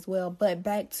thinking as well. But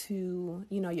back to,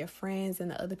 your friends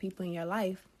and the other people in your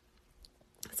life.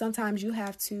 Sometimes you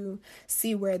have to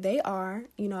see where they are,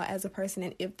 as a person.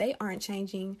 And if they aren't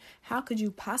changing, how could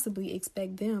you possibly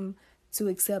expect them to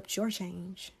accept your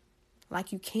change?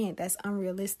 Like, you can't. That's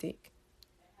unrealistic.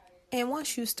 And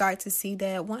once you start to see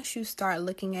that, once you start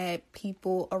looking at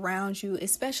people around you,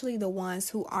 especially the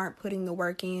ones who aren't putting the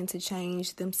work in to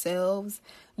change themselves,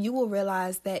 you will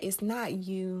realize that it's not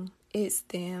you, it's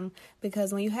them.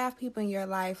 Because when you have people in your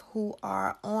life who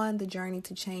are on the journey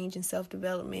to change and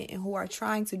self-development and who are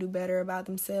trying to do better about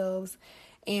themselves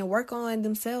and work on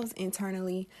themselves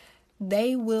internally,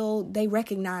 they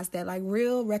recognize that. Like,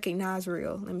 real recognize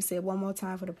real. Let me say it one more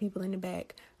time for the people in the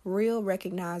back. Real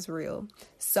recognize real.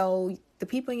 So the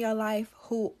people in your life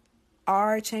who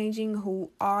are changing, who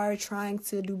are trying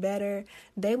to do better,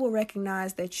 they will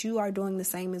recognize that you are doing the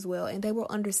same as well. And they will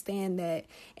understand that.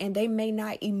 And they may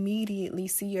not immediately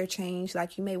see your change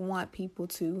like you may want people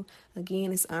to.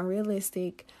 Again, it's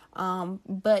unrealistic.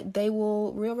 But they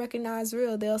will recognize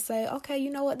real. They'll say, okay, you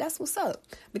know what? That's what's up,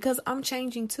 because I'm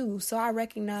changing too. So I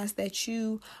recognize that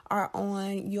you are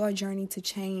on your journey to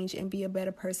change and be a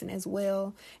better person as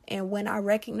well. And when I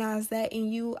recognize that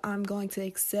in you, I'm going to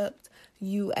accept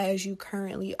you as you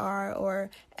currently are, or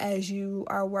as you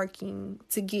are working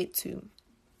to get to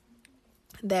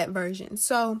that version.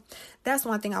 So that's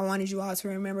one thing I wanted you all to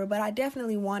remember. But I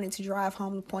definitely wanted to drive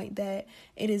home the point that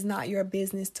it is not your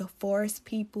business to force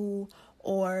people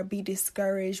or be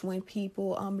discouraged when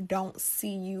people don't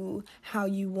see you how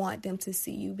you want them to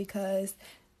see you, because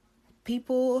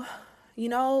people,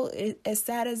 as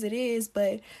sad as it is,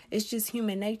 but it's just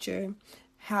human nature.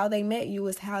 How they met you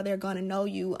is how they're going to know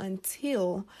you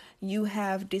until you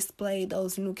have displayed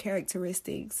those new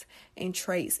characteristics and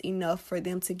traits enough for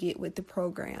them to get with the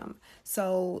program.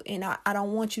 So, and I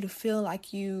don't want you to feel like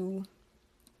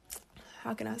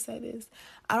how can I say this?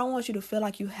 I don't want you to feel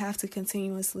like you have to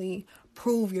continuously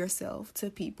prove yourself to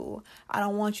people. I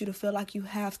don't want you to feel like you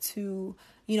have to,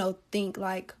 think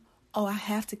like, oh, I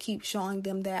have to keep showing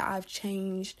them that I've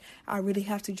changed. I really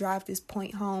have to drive this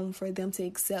point home for them to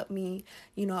accept me,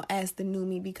 as the new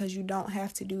me, because you don't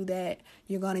have to do that.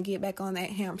 You're going to get back on that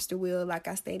hamster wheel, like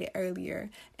I stated earlier,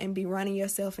 and be running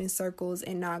yourself in circles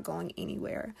and not going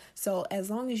anywhere. So as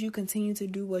long as you continue to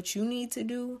do what you need to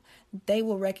do, they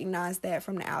will recognize that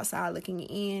from the outside looking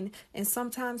in. And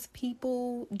sometimes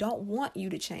people don't want you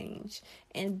to change.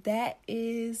 And that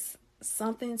is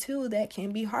something too that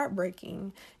can be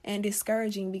heartbreaking and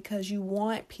discouraging, because you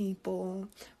want people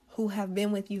who have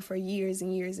been with you for years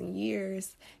and years and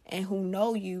years and who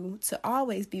know you to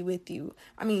always be with you.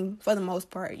 I mean, for the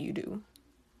most part, you do.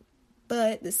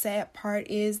 But the sad part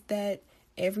is that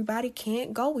everybody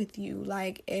can't go with you.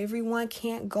 Like, everyone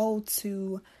can't go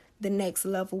to the next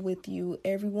level with you.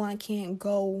 Everyone can't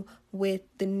go with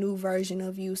the new version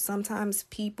of you. Sometimes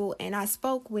people, and I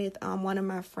spoke with one of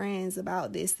my friends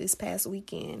about this past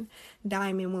weekend,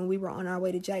 Diamond, when we were on our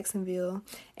way to Jacksonville,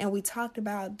 and we talked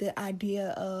about the idea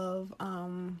of,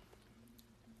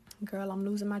 girl, I'm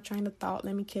losing my train of thought.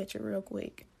 Let me catch it real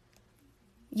quick.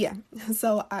 Yeah,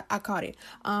 so I caught it.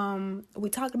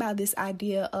 We talked about this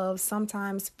idea of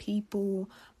sometimes people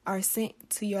are sent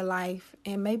to your life,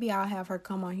 and maybe I'll have her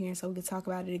come on here so we can talk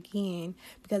about it again,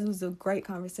 because it was a great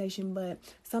conversation. But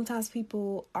sometimes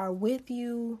people are with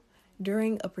you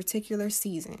during a particular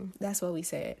season. That's what we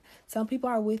said. Some people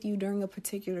are with you during a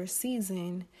particular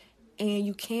season, and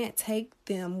you can't take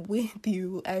them with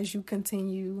you as you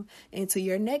continue into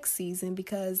your next season,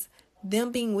 because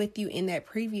them being with you in that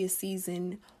previous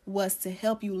season was to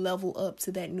help you level up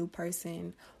to that new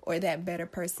person or that better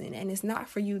person. And it's not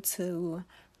for you to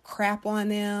crap on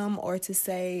them or to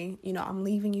say, I'm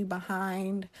leaving you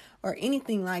behind or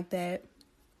anything like that.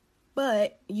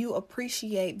 But you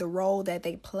appreciate the role that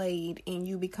they played in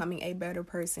you becoming a better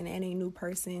person and a new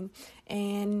person.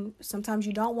 And sometimes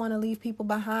you don't want to leave people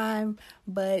behind,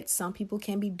 but some people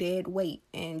can be dead weight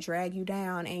and drag you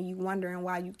down, and you wondering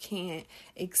why you can't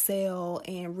excel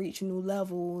and reach new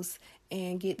levels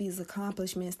and get these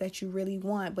accomplishments that you really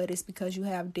want. But it's because you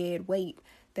have dead weight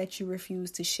that you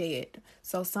refuse to shed.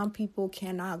 So some people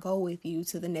cannot go with you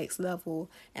to the next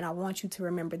level, and I want you to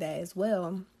remember that as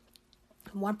well.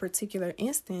 One particular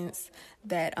instance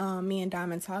that me and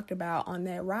Diamond talked about on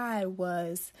that ride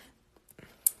was,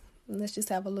 let's just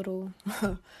have a little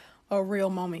a real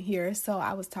moment here. So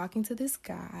I was talking to this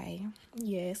guy.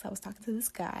 Yes, I was talking to this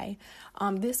guy.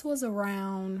 This was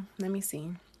around, let me see,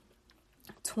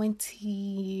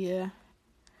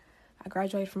 I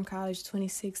graduated from college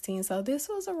 2016. So this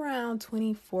was around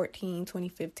 2014,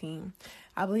 2015.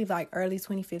 I believe like early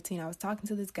 2015. I was talking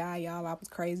to this guy, y'all. I was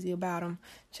crazy about him.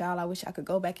 Child, I wish I could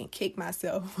go back and kick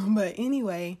myself. But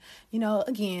anyway,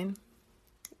 again,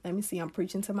 let me see. I'm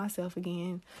preaching to myself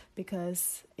again,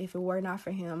 because if it were not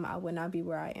for him, I would not be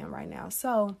where I am right now.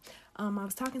 So I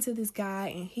was talking to this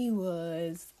guy, and he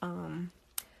was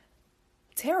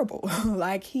terrible.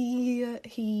 Like he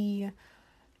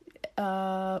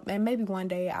and maybe one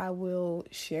day I will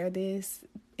share this.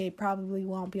 It probably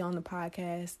won't be on the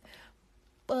podcast,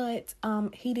 but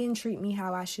he didn't treat me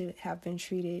how I should have been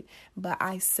treated. But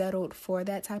I settled for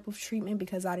that type of treatment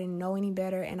because I didn't know any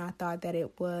better, and I thought that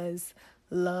it was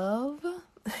love,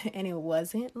 and it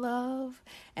wasn't love.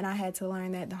 And I had to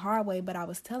learn that the hard way. But I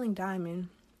was telling Diamond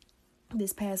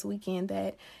this past weekend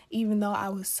that even though I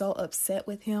was so upset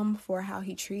with him for how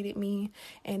he treated me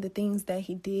and the things that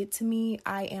he did to me,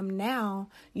 I am now,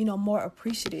 more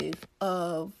appreciative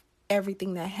of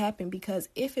everything that happened, because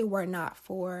if it were not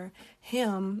for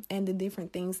him and the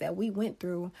different things that we went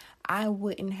through, I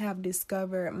wouldn't have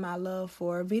discovered my love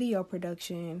for video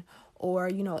production or,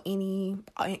 any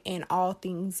and all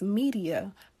things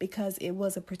media, because it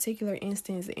was a particular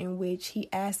instance in which he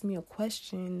asked me a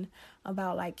question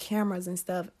about like cameras and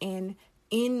stuff. And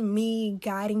in me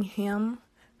guiding him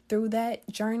through that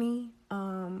journey,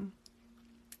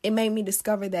 it made me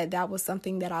discover that that was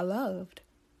something that I loved.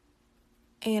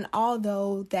 And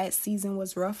although that season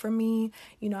was rough for me,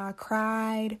 I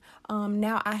cried.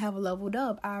 Now I have leveled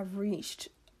up. I've reached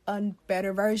a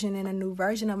better version and a new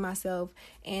version of myself.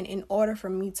 And in order for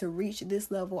me to reach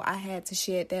this level, I had to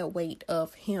shed that weight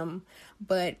of him.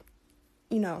 But,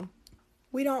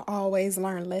 we don't always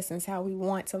learn lessons how we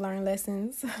want to learn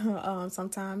lessons.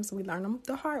 Sometimes we learn them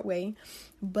the hard way.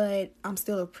 But I'm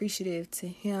still appreciative to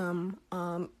him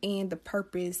and the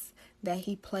purpose that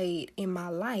he played in my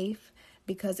life.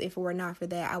 Because if it were not for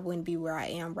that, I wouldn't be where I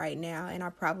am right now. And I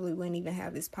probably wouldn't even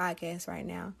have this podcast right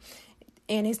now.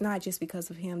 And it's not just because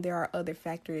of him. There are other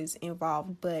factors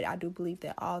involved. But I do believe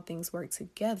that all things work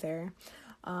together.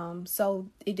 So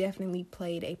it definitely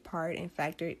played a part and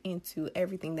factored into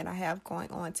everything that I have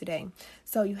going on today.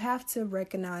 So you have to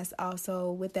recognize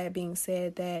also, with that being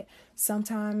said, that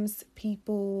sometimes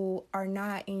people are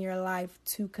not in your life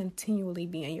to continually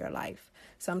be in your life.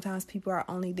 Sometimes people are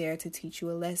only there to teach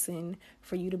you a lesson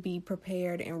for you to be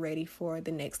prepared and ready for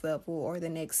the next level or the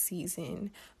next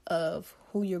season of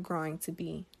who you're growing to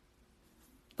be.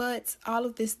 But all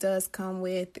of this does come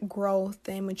with growth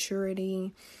and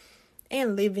maturity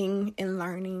and living and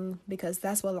learning, because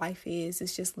that's what life is.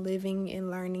 It's just living and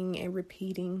learning and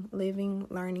repeating, living,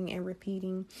 learning, and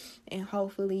repeating. And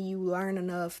hopefully you learn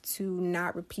enough to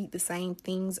not repeat the same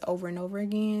things over and over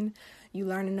again. You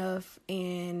learn enough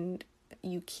and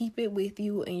you keep it with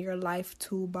you in your life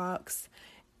toolbox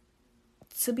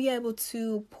to be able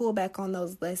to pull back on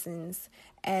those lessons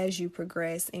as you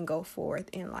progress and go forth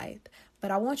in life.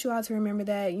 But I want you all to remember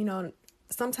that,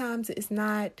 sometimes it's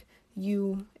not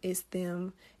you, it's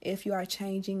them. If you are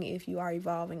changing, if you are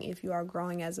evolving, if you are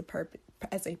growing as a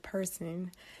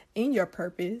person in your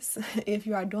purpose, if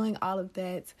you are doing all of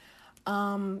that,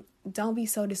 don't be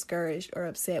so discouraged or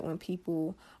upset when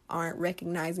people aren't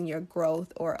recognizing your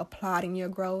growth or applauding your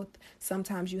growth.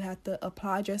 Sometimes you have to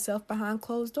applaud yourself behind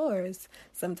closed doors.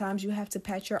 Sometimes you have to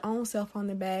pat your own self on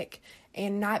the back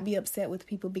and not be upset with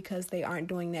people because they aren't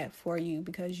doing that for you,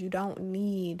 because you don't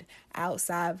need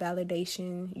outside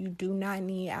validation. You do not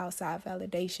need outside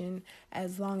validation.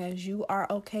 As long as you are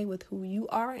okay with who you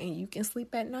are and you can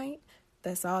sleep at night,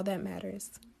 that's all that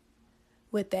matters.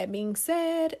 With that being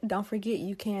said, don't forget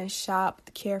you can shop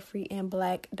the Carefree and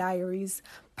Black Diaries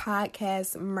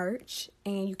podcast merch,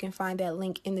 and you can find that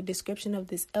link in the description of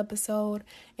this episode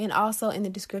and also in the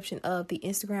description of the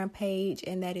Instagram page,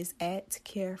 and that is at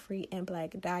Carefree and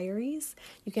Black Diaries.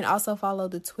 You can also follow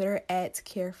the Twitter at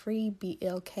Carefree,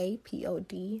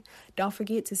 BLKPOD. Don't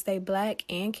forget to stay black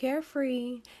and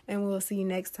carefree, and we'll see you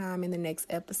next time in the next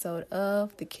episode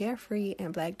of the Carefree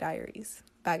and Black Diaries.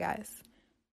 Bye, guys.